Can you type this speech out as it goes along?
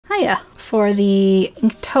yeah, for the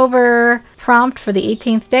Inktober prompt for the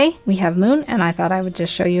 18th day, we have moon, and I thought I would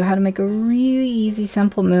just show you how to make a really easy,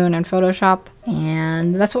 simple moon in Photoshop,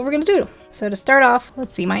 and that's what we're going to do. So to start off,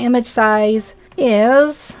 let's see, my image size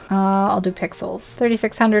is, I'll do pixels,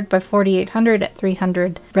 3600 by 4800 at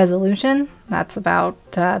 300 resolution. That's about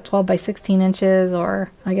 12 by 16 inches, or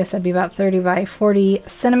I guess that'd be about 30 by 40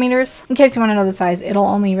 centimeters. In case you want to know the size, it'll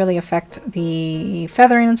only really affect the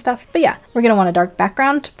feathering and stuff. But yeah, we're going to want a dark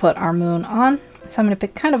background to put our moon on. So I'm going to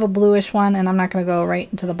pick kind of a bluish one, and I'm not going to go right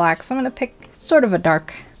into the black. So I'm going to pick sort of a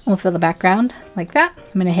dark. We'll fill the background like that.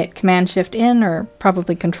 I'm going to hit Command Shift in, or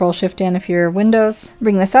probably Control Shift in if you're Windows.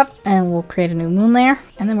 Bring this up and we'll create a new moon layer.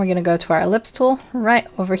 And then we're going to go to our ellipse tool right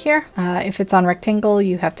over here. If it's on rectangle,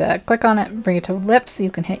 you have to click on it, bring it to ellipse. You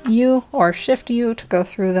can hit U or Shift U to go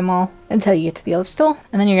through them all until you get to the ellipse tool.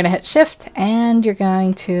 And then you're going to hit Shift and you're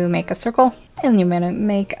going to make a circle and you're going to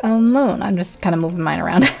make a moon. I'm just kind of moving mine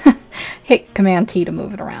around. Hit Command T to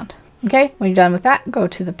move it around. Okay, when you're done with that, go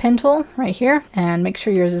to the pen tool right here and make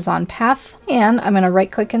sure yours is on path. And I'm going to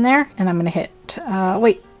right click in there and I'm going to hit,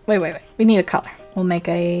 wait, we need a color. We'll make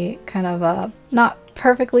a kind of a, not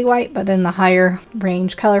perfectly white, but in the higher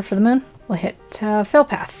range color for the moon. We'll hit fill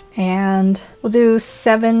path and we'll do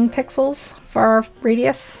 7 pixels for our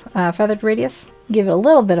radius, feathered radius. Give it a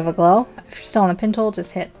little bit of a glow. If you're still on the pen tool,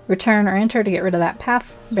 just hit return or enter to get rid of that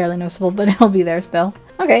path. Barely noticeable, but it'll be there still.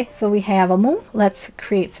 Okay, so we have a moon. Let's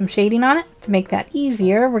create some shading on it. To make that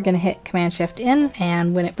easier, we're going to hit Command Shift in,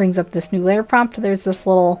 and when it brings up this new layer prompt, there's this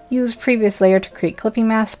little use previous layer to create clipping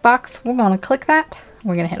mask box. We're going to click that.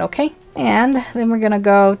 We're going to hit OK. And then we're going to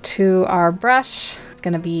go to our brush. It's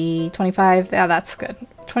going to be 25. Yeah, that's good.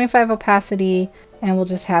 25 opacity. And we'll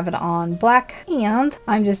just have it on black. And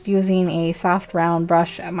I'm just using a soft round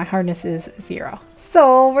brush. My hardness is 0.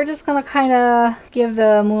 So we're just gonna kind of give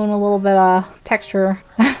the moon a little bit of texture.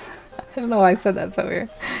 I don't know why I said that so weird.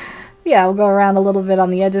 Yeah, we'll go around a little bit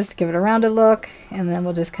on the edges to give it a rounded look. And then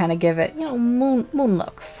we'll just kind of give it, you know, moon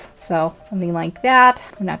looks. So something like that.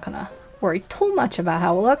 We're not gonna worry too much about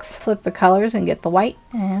how it looks. Flip the colors and get the white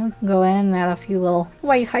and go in and add a few little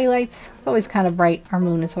white highlights. It's always kind of bright. Our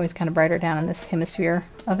moon is always kind of brighter down in this hemisphere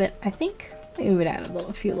of it, I think. Maybe we would add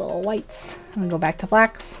a few little whites and then go back to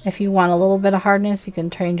blacks. If you want a little bit of hardness, you can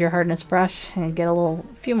change your hardness brush and get a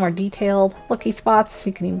few more detailed looky spots.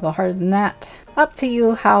 You can even go harder than that. Up to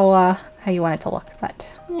you how you want it to look. But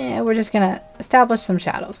yeah, we're just gonna establish some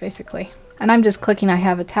shadows basically. And I'm just clicking, I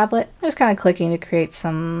have a tablet. I'm just kind of clicking to create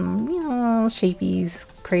some, you know, shapies,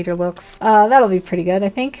 crater looks. That'll be pretty good, I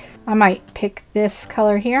think. I might pick this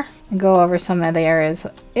color here and go over some of the areas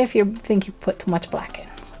if you think you put too much black in.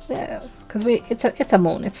 Because it's a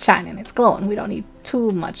moon, it's shining, it's glowing. We don't need too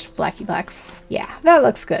much blacky blacks. Yeah, that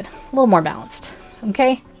looks good. A little more balanced.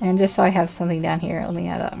 Okay, and just so I have something down here, let me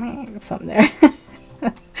add something there.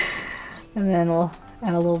 And then we'll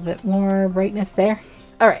add a little bit more brightness there.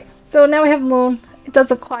 All right. So now we have a moon. It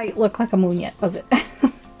doesn't quite look like a moon yet, does it?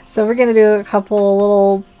 So we're going to do a couple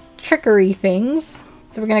little trickery things.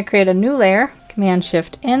 So we're going to create a new layer, Command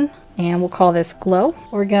Shift in, and we'll call this glow.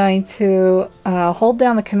 We're going to hold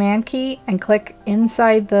down the Command key and click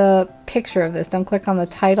inside the picture of this. Don't click on the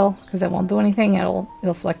title because it won't do anything. It'll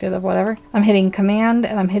select it or whatever. I'm hitting Command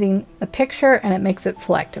and I'm hitting the picture and it makes it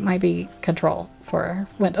select. It might be Control for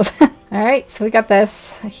Windows. Alright, so we got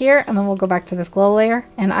this here, and then we'll go back to this glow layer.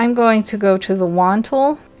 And I'm going to go to the wand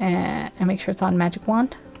tool and make sure it's on magic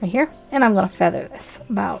wand right here. And I'm going to feather this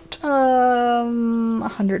about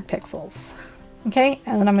 100 pixels. Okay,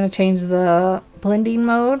 and then I'm going to change the blending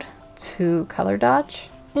mode to color dodge.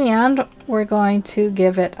 And we're going to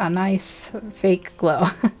give it a nice fake glow.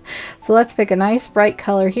 So let's pick a nice bright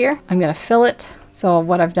color here. I'm going to fill it. So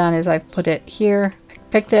what I've done is I've put it here,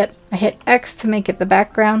 picked it. I hit X to make it the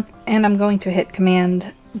background, and I'm going to hit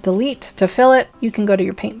Command Delete to fill it. You can go to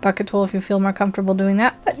your paint bucket tool if you feel more comfortable doing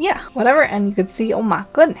that. But yeah, whatever. And you can see, oh my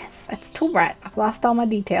goodness, that's too bright. I've lost all my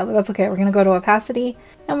detail, but that's okay. We're going to go to opacity,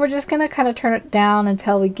 and we're just going to kind of turn it down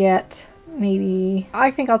until we get maybe,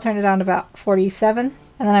 I think I'll turn it down to about 47.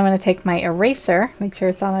 And then I'm going to take my eraser, make sure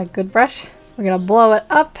it's on a good brush. We're going to blow it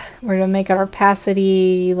up. We're going to make our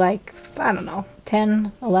opacity like, I don't know,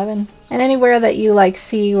 10, 11. And anywhere that you like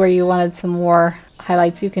see where you wanted some more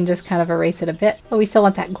highlights, you can just kind of erase it a bit. But we still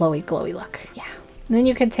want that glowy look. Yeah. And then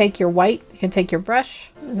you can take your white, you can take your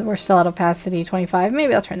brush. We're still at opacity 25.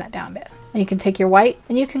 Maybe I'll turn that down a bit. And you can take your white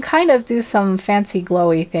and you can kind of do some fancy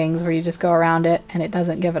glowy things where you just go around it and it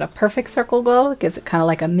doesn't give it a perfect circle glow. It gives it kind of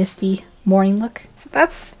like a misty morning look. So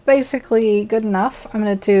that's basically good enough. I'm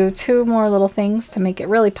going to do 2 more little things to make it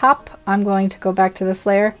really pop. I'm going to go back to this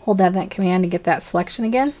layer, hold down that command to get that selection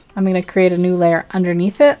again. I'm going to create a new layer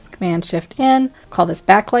underneath it. Command Shift N, call this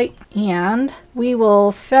backlight, and we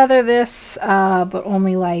will feather this, but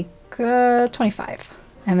only like 25.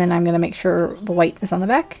 And then I'm going to make sure the white is on the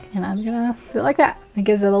back, and I'm going to do it like that. It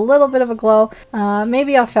gives it a little bit of a glow.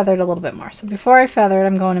 Maybe I'll feather it a little bit more. So before I feather it,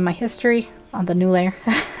 I'm going in my history on the new layer.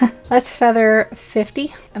 Let's feather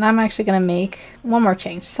 50, and I'm actually going to make one more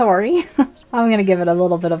change. Sorry. I'm going to give it a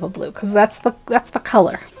little bit of a blue because that's the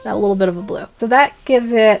color, that little bit of a blue. So that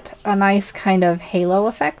gives it a nice kind of halo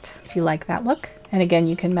effect, if you like that look. And again,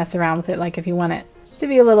 you can mess around with it, like if you want it to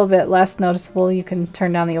be a little bit less noticeable, you can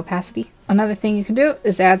turn down the opacity. Another thing you can do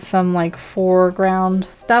is add some like foreground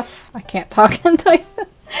stuff. I can't talk and type.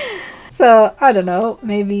 So I don't know,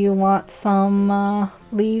 maybe you want some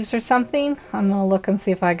leaves or something. I'm gonna look and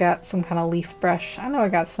see if I got some kind of leaf brush. I know I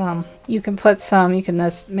got some. You can put some, you can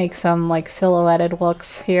just make some like silhouetted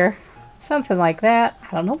looks here. Something like that.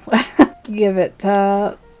 I don't know. Give it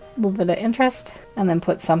a little bit of interest. And then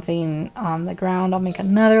put something on the ground. I'll make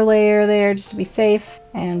another layer there just to be safe.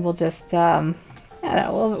 And we'll just, I don't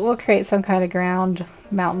know, we'll create some kind of ground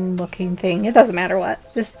mountain looking thing. It doesn't matter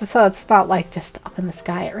what. Just so it's not like just up in the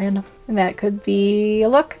sky at random. And that could be a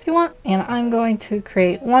look if you want. And I'm going to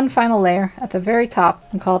create one final layer at the very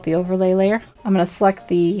top and call it the overlay layer. I'm going to select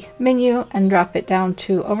the menu and drop it down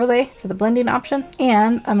to overlay for the blending option.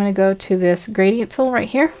 And I'm going to go to this gradient tool right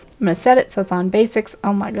here. I'm going to set it so it's on basics.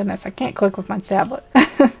 Oh my goodness, I can't click with my tablet.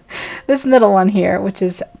 This middle one here, which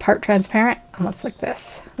is part transparent, I'm going to select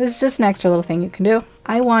this. This is just an extra little thing you can do.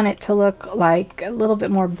 I want it to look like a little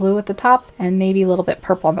bit more blue at the top and maybe a little bit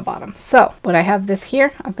purple on the bottom. So what I have this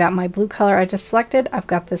here, I've got my blue color I just selected. I've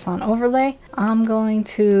got this on overlay. I'm going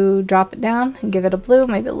to drop it down and give it a blue,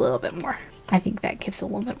 maybe a little bit more. I think that gives a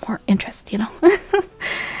little bit more interest, you know.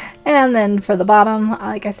 And then for the bottom,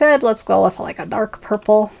 like I said, let's go with like a dark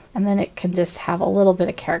purple. And then it can just have a little bit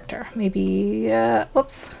of character. Maybe,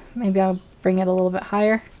 whoops, maybe I'll bring it a little bit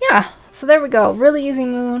higher. Yeah, so there we go. Really easy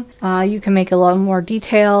moon. You can make it a little more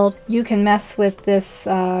detailed. You can mess with this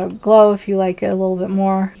glow if you like it a little bit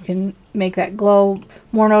more. You can make that glow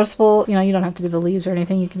more noticeable. You know, you don't have to do the leaves or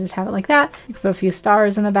anything. You can just have it like that. You can put a few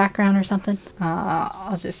stars in the background or something.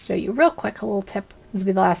 I'll just show you real quick a little tip. This will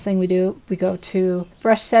be the last thing we do. We go to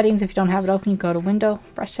brush settings. If you don't have it open, you go to window,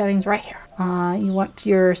 brush settings right here. You want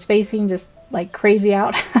your spacing just like crazy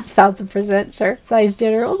out, 1000%, sure. Size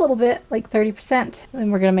jitter a little bit, like 30%. Then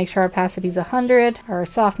we're gonna make sure our opacity is 100. Our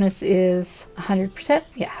softness is 100%,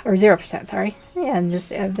 yeah, or 0%, sorry. Yeah, and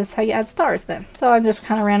just add this how you add stars then. So I'm just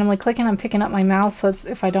kind of randomly clicking. I'm picking up my mouse, so it's,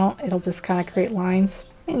 if I don't, it'll just kind of create lines.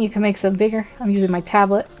 And you can make some bigger. I'm using my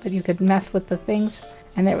tablet, but you could mess with the things.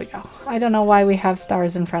 And there we go. I don't know why we have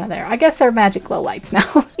stars in front of there. I guess they're magic glow lights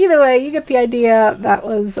now. Either way, you get the idea. That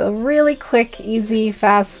was a really quick, easy,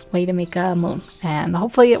 fast way to make a moon. And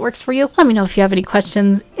hopefully it works for you. Let me know if you have any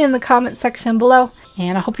questions in the comment section below.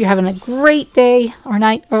 And I hope you're having a great day or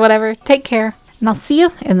night or whatever. Take care. And I'll see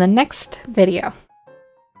you in the next video.